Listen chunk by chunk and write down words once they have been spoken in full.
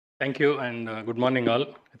Thank you and good morning all.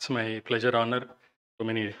 It's my pleasure, honor. So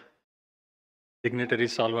many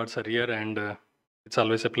dignitaries, stalwarts are here and it's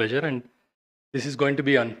always a pleasure. And this is going to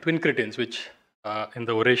be on Twincretins, which in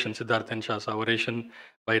the oration, Siddharth and Shah's oration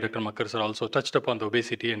by Dr. Makkar also touched upon the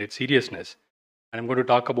obesity and its seriousness. And I'm going to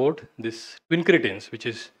talk about this Twincretins, which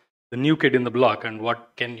is the new kid in the block and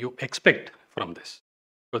what can you expect from this.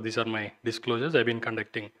 So these are my disclosures. I've been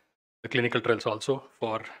conducting the clinical trials also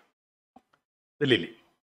for the Lilly.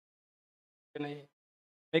 Can I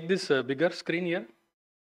make this a bigger screen here?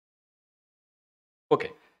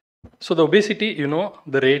 Okay. So the obesity,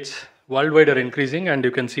 the rates worldwide are increasing, and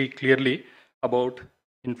you can see clearly about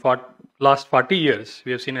in last 40 years,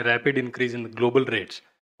 we have seen a rapid increase in the global rates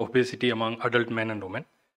of obesity among adult men and women.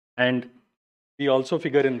 And we also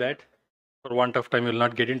figure in that, for want of time, we will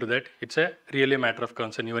not get into that. It's a really a matter of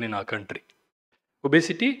concern even in our country.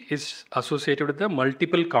 Obesity is associated with the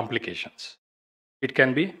multiple complications. It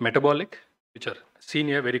can be metabolic, which are seen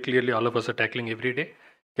here very clearly, all of us are tackling every day.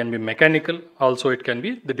 Can be mechanical, also it can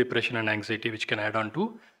be the depression and anxiety, which can add on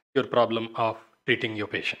to your problem of treating your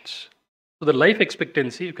patients. So the life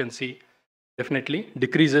expectancy, you can see, definitely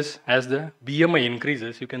decreases as the BMI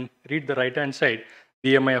increases. You can read the right hand side,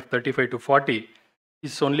 BMI of 35 to 40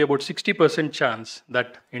 is only about 60% chance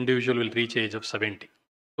that individual will reach age of 70.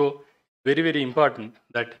 So very, very important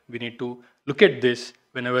that we need to look at this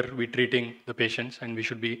whenever we're treating the patients, and we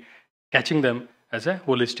should be catching them as a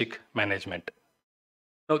holistic management.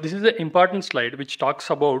 Now, this is an important slide which talks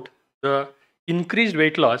about the increased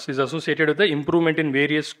weight loss is associated with the improvement in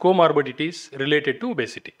various comorbidities related to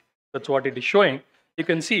obesity. That's what it is showing. You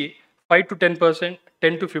can see 5 to 10%,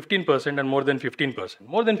 10 to 15%, and more than 15%.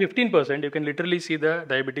 More than 15%, you can literally see the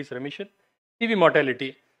diabetes remission, CV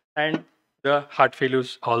mortality, and the heart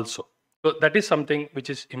failures also. So that is something which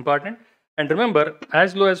is important. And remember,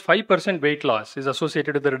 as low as 5% weight loss is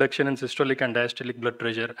associated with the reduction in systolic and diastolic blood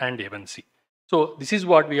pressure and A1C. So this is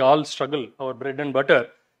what we all struggle, our bread and butter.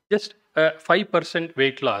 Just a 5%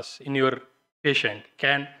 weight loss in your patient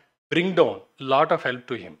can bring down a lot of help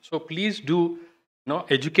to him. So please do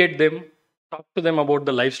educate them, talk to them about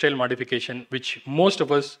the lifestyle modification, which most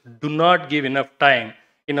of us do not give enough time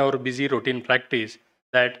in our busy routine practice,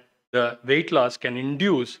 that the weight loss can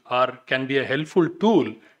induce or can be a helpful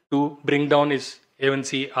tool to bring down his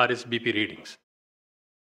A1C or his BP readings.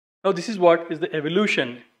 Now, this is what is the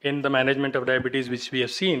evolution in the management of diabetes, which we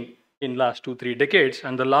have seen in last 2-3 decades.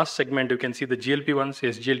 And the last segment, you can see the GLP-1s,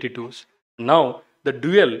 SGLT2s. Now, the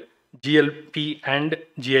dual GLP and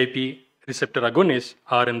GIP receptor agonists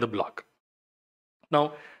are in the block.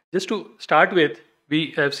 Now, just to start with,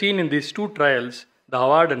 we have seen in these two trials, the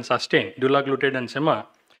HAWARD and SUSTAIN, dulaglutide and sema,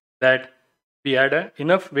 that we had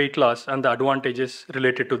enough weight loss and the advantages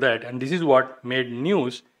related to that. And this is what made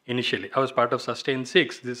news initially. I was part of SUSTAIN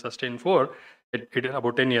 6, this is SUSTAIN 4,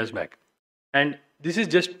 about 10 years back. And this is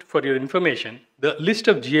just for your information, the list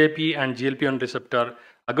of GIP and GLP-1 receptor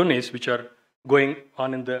agonists which are going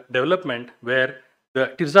on in the development, where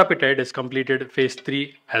the tirzepatide has completed phase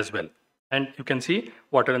 3 as well. And you can see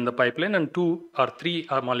what are in the pipeline, and 2 or 3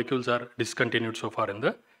 molecules are discontinued so far in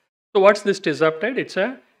the. So what's this tirzepatide? It's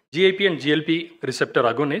a GIP and GLP receptor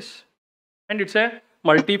agonist, and it's a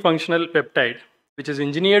multifunctional peptide which is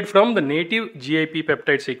engineered from the native GIP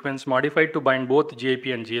peptide sequence modified to bind both GIP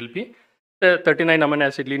and GLP. The 39 amino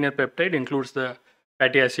acid linear peptide includes the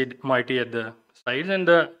fatty acid moiety at the sides, and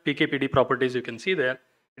the PKPD properties you can see there.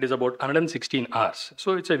 It is about 116 hours.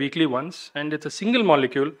 So it's a weekly once, and it's a single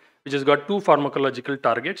molecule which has got 2 pharmacological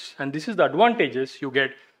targets, and this is the advantages you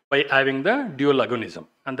get by having the dual agonism.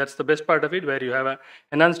 And that's the best part of it, where you have a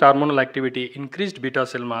enhanced hormonal activity, increased beta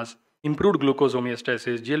cell mass, improved glucose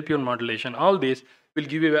homeostasis, GLP-1 modulation. All these will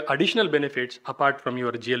give you additional benefits apart from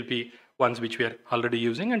your GLP ones which we are already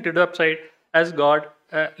using. And tirzepatide has got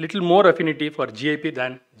a little more affinity for GIP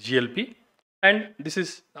than GLP. And this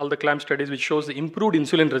is all the CLAMP studies which shows the improved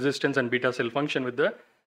insulin resistance and beta cell function with the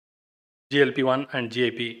GLP-1 and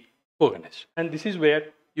GIP agonist. And this is where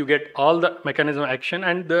you get all the mechanism of action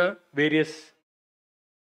and the various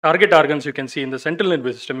target organs you can see in the central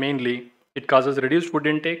nervous system. Mainly, it causes reduced food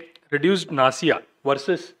intake, reduced nausea,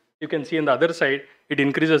 versus you can see on the other side, it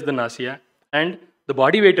increases the nausea, and the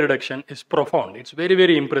body weight reduction is profound. It's very,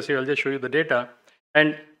 very impressive. I'll just show you the data,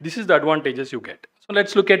 and this is the advantages you get. So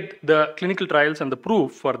let's look at the clinical trials and the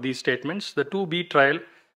proof for these statements. The 2B trial,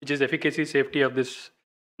 which is efficacy, safety of this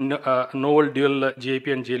novel dual GIP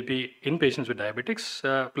and GLP in patients with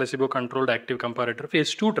diabetics, placebo-controlled active comparator,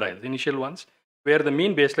 phase 2 trials, initial ones, where the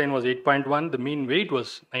mean baseline was 8.1, the mean weight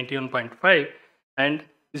was 91.5, and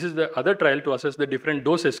this is the other trial to assess the different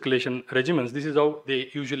dose escalation regimens. This is how they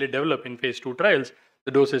usually develop in phase 2 trials.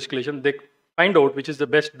 the dose escalation. They find out which is the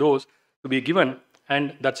best dose to be given,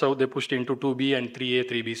 and that's how they pushed into 2B and 3A,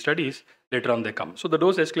 3B studies. Later on they come. So the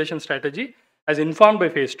dose escalation strategy, as informed by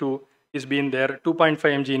phase 2, is being there 2.5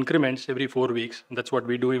 mg increments every 4 weeks. And that's what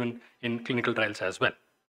we do even in clinical trials as well.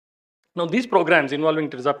 Now these programs involving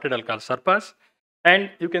tirzepatide are called SURPASS, and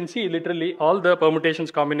you can see literally all the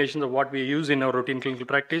permutations, combinations of what we use in our routine clinical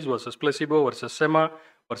practice versus placebo versus SEMA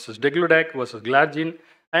versus degludec versus glargine,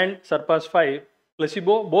 and SURPASS 5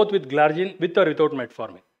 placebo both with glargine with or without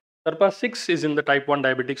metformin. SURPASS 6 is in the type 1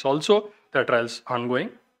 diabetics also. The trials ongoing.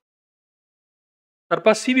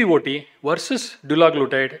 SURPASS CVOT versus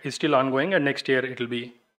dulaglutide is still ongoing, and next year it will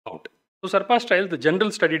be out. So SURPASS trials, the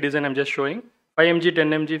general study design I'm just showing, 5 mg, 10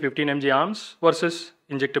 mg, 15 mg arms versus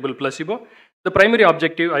injectable placebo. The primary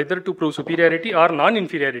objective either to prove superiority or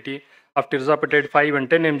non-inferiority of tirzepatide 5 and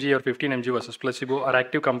 10 mg or 15 mg versus placebo or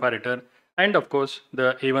active comparator, and of course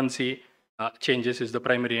the A1C changes is the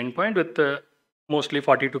primary endpoint with mostly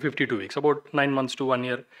 40 to 52 weeks, about 9 months to 1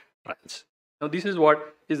 year trials. Now this is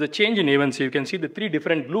what is the change in A1C. You can see the 3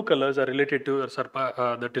 different blue colors are related to the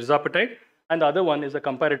tirzepatide, and the other one is a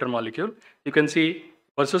comparator molecule. You can see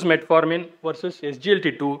versus metformin versus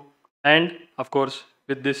SGLT2, and of course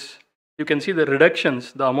with this you can see the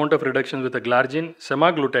reductions, the amount of reductions with the glargine,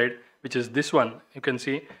 semaglutide, which is this one. You can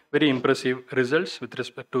see very impressive results with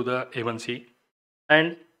respect to the A1C.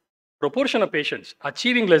 And proportion of patients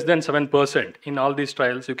achieving less than 7% in all these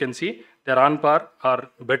trials, you can see they're on par or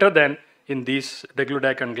better than in these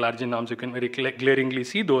degludec and glargine arms. You can very glaringly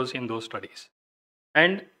see those in those studies.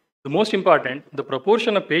 And the most important, the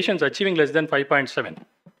proportion of patients achieving less than 5.7,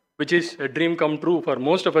 which is a dream come true for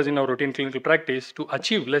most of us in our routine clinical practice. To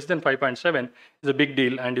achieve less than 5.7 is a big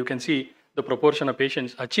deal, and you can see the proportion of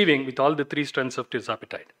patients achieving with all the 3 strengths of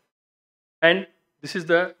tirzepatide. And this is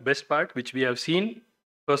the best part, which we have seen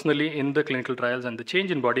personally in the clinical trials, and the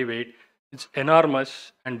change in body weight is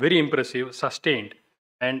enormous and very impressive, sustained.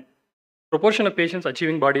 And proportion of patients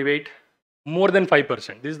achieving body weight more than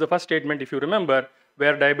 5%. This is the first statement, if you remember,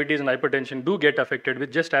 where diabetes and hypertension do get affected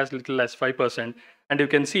with just as little as 5%. And you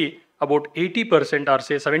can see about 80% or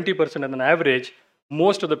say 70% on an average,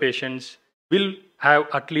 most of the patients will have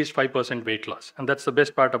at least 5% weight loss. And that's the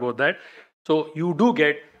best part about that. So you do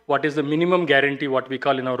get what is the minimum guarantee, what we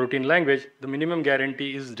call in our routine language. The minimum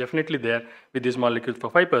guarantee is definitely there with these molecules for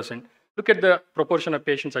 5%. Look at the proportion of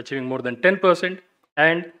patients achieving more than 10%.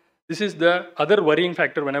 And this is the other worrying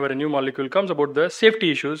factor whenever a new molecule comes about the safety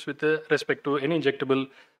issues with respect to any injectable,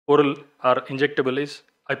 oral or injectable is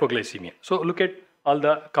hypoglycemia. So look at all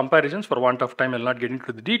the comparisons. For want of time, I'll not get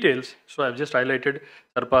into the details. So I've just highlighted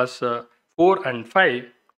SURPASS 4 and 5,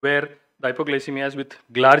 where the hypoglycemia is with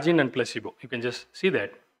glargine and placebo. You can just see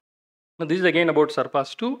that. Now this is again about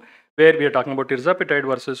SURPASS 2, where we are talking about tirzepatide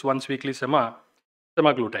versus once weekly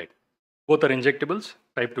semaglutide. Both are injectables,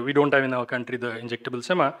 type 2. We don't have in our country the injectable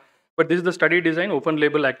sema. But this is the study design, open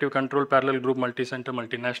label, active control, parallel group, multi-center,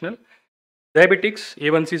 multinational. Diabetics,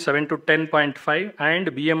 A1C 7 to 10.5 and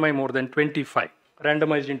BMI more than 25.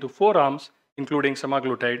 Randomized into 4 arms, including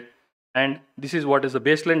semaglutide. And this is what is the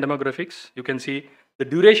baseline demographics. You can see the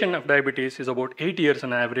duration of diabetes is about 8 years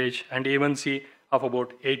on average, and A1C of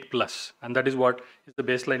about 8+. And that is what is the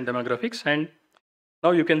baseline demographics. And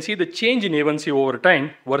now you can see the change in A1C over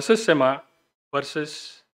time versus sema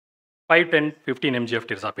versus 5, 10, 15 mg of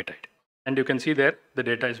tirzepatide. And you can see there, the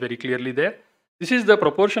data is very clearly there. This is the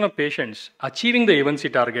proportion of patients achieving the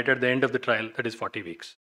A1C target at the end of the trial, that is 40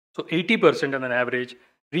 weeks. So 80% on an average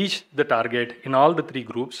reached the target in all the 3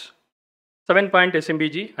 groups. 7-point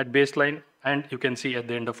SMBG at baseline, and you can see at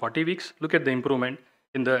the end of 40 weeks, look at the improvement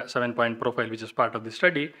in the 7-point profile, which is part of the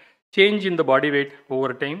study. Change in the body weight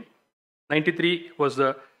over time. 93 was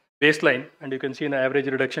the baseline, and you can see the average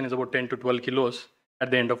reduction is about 10 to 12 kilos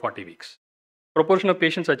at the end of 40 weeks. Proportion of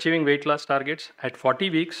patients achieving weight loss targets at 40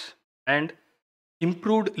 weeks, and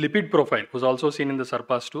improved lipid profile was also seen in the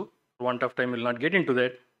SURPASS 2. For want of time, will not get into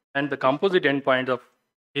that. And the composite endpoint of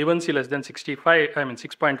A1C less than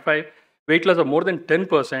 6.5, weight loss of more than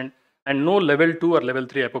 10%, and no level 2 or level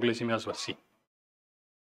 3 hypoglycemias were seen.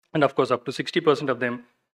 And of course, up to 60% of them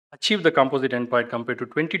achieved the composite endpoint compared to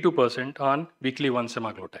 22% on weekly 1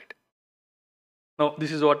 semaglutide. Now,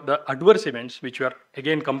 this is what the adverse events, which are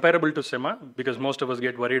again comparable to SEMA, because most of us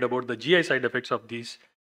get worried about the GI side effects of these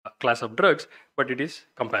class of drugs, but it is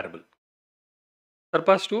comparable.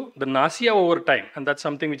 SURPASS 2, the nausea over time, and that's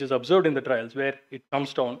something which is observed in the trials where it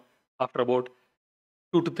comes down after about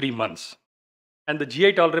 2 to 3 months. And the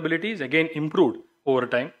GI tolerability is again improved over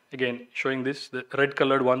time. Again, showing this, the red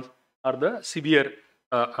colored ones are the severe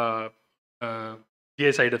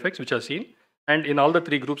GI side effects which are seen. And in all the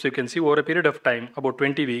three groups, you can see over a period of time, about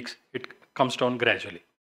 20 weeks, it comes down gradually.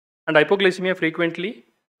 And hypoglycemia frequently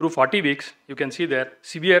through 40 weeks, you can see there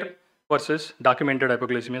severe versus documented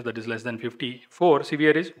hypoglycemia, that is less than 54.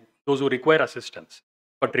 Severe is those who require assistance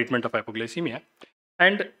for treatment of hypoglycemia.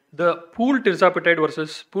 And the pooled tirzepatide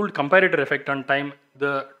versus pooled comparator effect on time,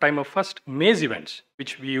 the time of first MACE events,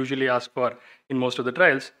 which we usually ask for in most of the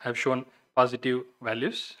trials, have shown positive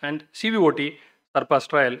values. And CVOT SURPASS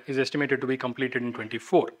trial is estimated to be completed in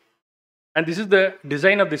 24. And this is the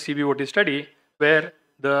design of the CVOT study, where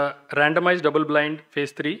the randomized double-blind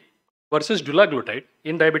phase 3 versus dulaglutide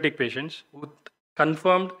in diabetic patients with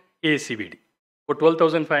confirmed ASCVD. For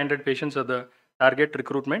 12,500 patients are the target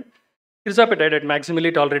recruitment. Tirzepatide at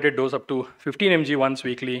maximally tolerated dose up to 15 mg once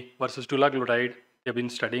weekly versus dulaglutide. They have been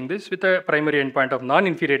studying this with a primary endpoint of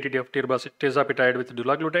non-inferiority of tirzepatide with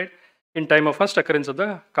dulaglutide in time of first occurrence of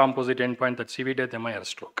the composite endpoint, that CV death, MI, or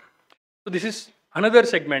stroke. So this is another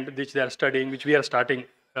segment which they are studying, which we are starting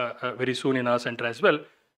very soon in our center as well,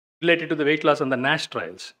 related to the weight loss and the NASH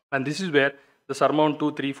trials. And this is where the SURMOUNT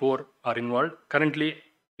 2, 3, 4 are involved. Currently,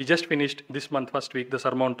 we just finished this month, first week, the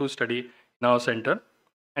SURMOUNT 2 study in our center.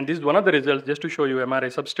 And this is one of the results, just to show you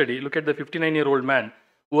MRI sub-study. Look at the 59-year-old man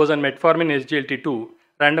who was on metformin SGLT2,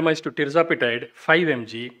 randomized to tirzepatide 5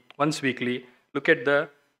 mg once weekly. Look at the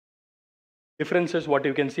differences, what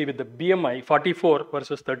you can see with the BMI 44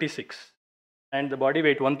 versus 36 and the body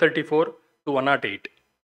weight 134 to 108.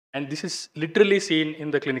 And this is literally seen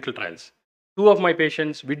in the clinical trials. 2 of my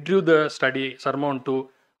patients withdrew the study SURMOUNT 2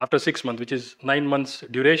 after 6 months, which is 9 months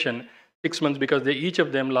duration, 6 months, because they each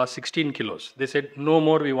of them lost 16 kilos. They said, no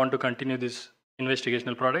more, we want to continue this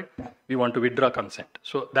investigational product. We want to withdraw consent.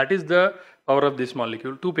 So that is the power of this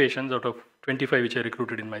molecule. 2 patients out of 25 which I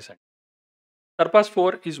recruited in my center. SURPASS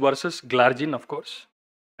 4 is versus glargine, of course.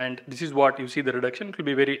 And this is what you see the reduction. It will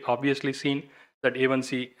be very obviously seen that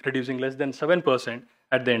A1C reducing less than 7%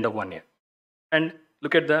 at the end of 1 year. And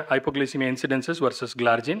look at the hypoglycemia incidences versus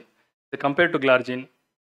glargine. Compared to glargine,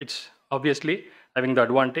 it's obviously having the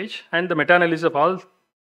advantage. And the meta-analysis of all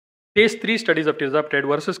phase 3 studies of tirzepatide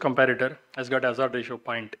versus comparator has got a hazard ratio of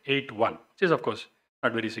 0.81, which is of course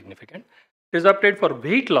not very significant. Tirzepatide for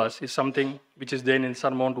weight loss is something which is there in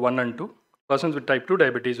SURMOUNT 1 and 2. Persons with type 2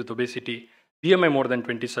 diabetes with obesity, BMI more than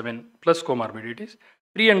 27 plus comorbidities.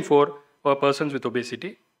 3 and 4 were persons with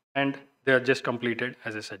obesity, and they are just completed,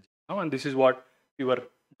 as I said. And this is what we were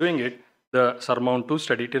doing it, the SURMOUNT 2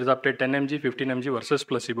 study, tirzepatide 10 mg, 15 mg versus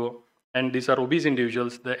placebo. And these are obese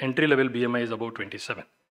individuals. The entry-level BMI is about 27.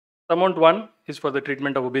 SURMOUNT 1 is for the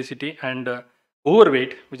treatment of obesity and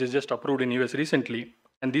overweight, which is just approved in US recently.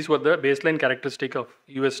 And these were the baseline characteristic of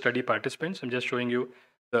US study participants. I'm just showing you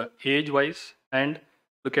the age-wise, and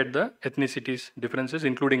look at the ethnicities differences,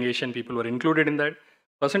 including Asian people were included in that.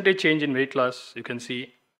 Percentage change in weight loss, you can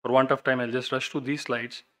see. For want of time, I'll just rush through these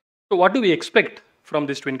slides. So what do we expect from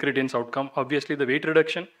this Twincretins outcome? Obviously, the weight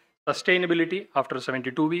reduction, sustainability after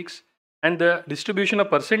 72 weeks, and the distribution of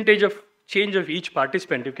percentage of change of each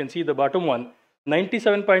participant. You can see the bottom one,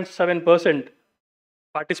 97.7%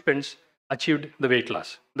 participants achieved the weight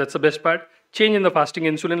loss. That's the best part. Change in the fasting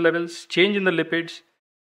insulin levels, change in the lipids,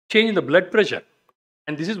 change in the blood pressure.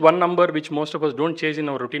 And this is one number which most of us don't chase in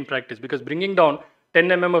our routine practice, because bringing down 10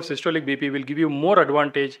 mm of systolic BP will give you more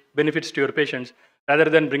advantage, benefits to your patients, rather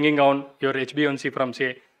than bringing down your HbA1c from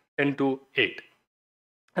say 10 to 8.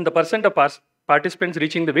 And the percent of participants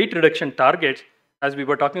reaching the weight reduction targets, as we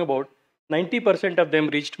were talking about, 90% of them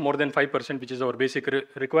reached more than 5%, which is our basic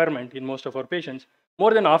requirement in most of our patients.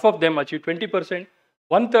 More than half of them achieved 20%.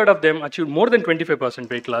 1/3 of them achieved more than 25%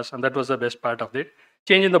 weight loss, and that was the best part of it.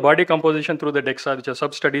 Change in the body composition through the DEXA, which are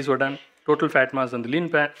sub-studies were done. Total fat mass and the lean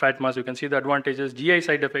fat mass, you can see the advantages. GI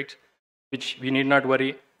side effects, which we need not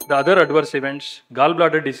worry. The other adverse events,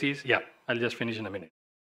 gallbladder disease, yeah, I'll just finish in a minute.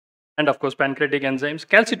 And of course, pancreatic enzymes.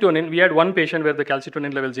 Calcitonin, we had one patient where the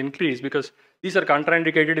calcitonin levels increased, because these are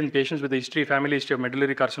contraindicated in patients with a history, family history of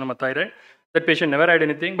medullary carcinoma thyroid. That patient never had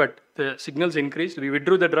anything, but the signals increased. We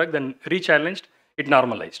withdrew the drug, then re-challenged, it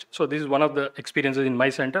normalized. So this is one of the experiences in my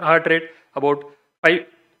center. Heart rate, about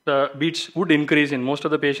 5 beats would increase in most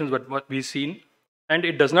of the patients, but what we've seen, and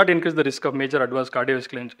it does not increase the risk of major adverse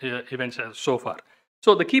cardiovascular events so far.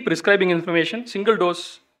 So the key prescribing information, single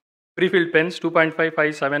dose pre-filled pens, 2.5,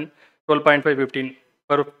 5, 7, 12.5, 15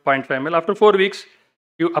 per 0.5 ml. After 4 weeks,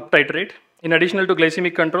 you up titrate. In addition to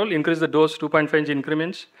glycemic control, increase the dose 2.5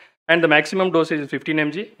 increments, and the maximum dosage is 15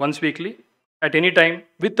 mg once weekly at any time,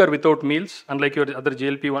 with or without meals, unlike your other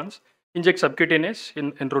GLP-1s. Inject subcutaneous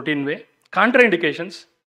in routine way. Contraindications,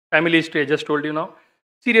 family history, I just told you now.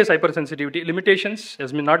 Serious hypersensitivity limitations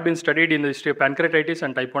has not been studied in the history of pancreatitis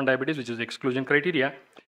and type 1 diabetes, which is exclusion criteria.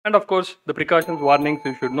 And of course, the precautions, warnings,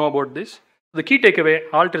 you should know about this. The key takeaway,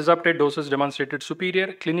 all tirzepatide doses demonstrated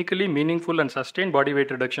superior, clinically meaningful and sustained body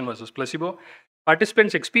weight reduction versus placebo.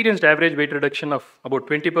 Participants experienced average weight reduction of about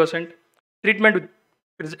 20%. Treatment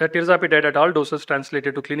with tirzepatide at all doses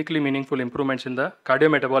translated to clinically meaningful improvements in the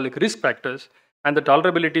cardiometabolic risk factors, and the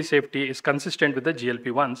tolerability safety is consistent with the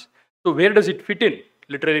GLP-1s. So where does it fit in?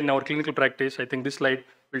 Literally in our clinical practice, I think this slide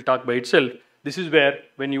will talk by itself. This is where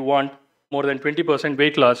when you want more than 20%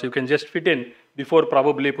 weight loss, you can just fit in before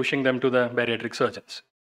probably pushing them to the bariatric surgeons.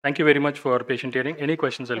 Thank you very much for patient hearing. Any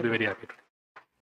questions, I'll be very happy to.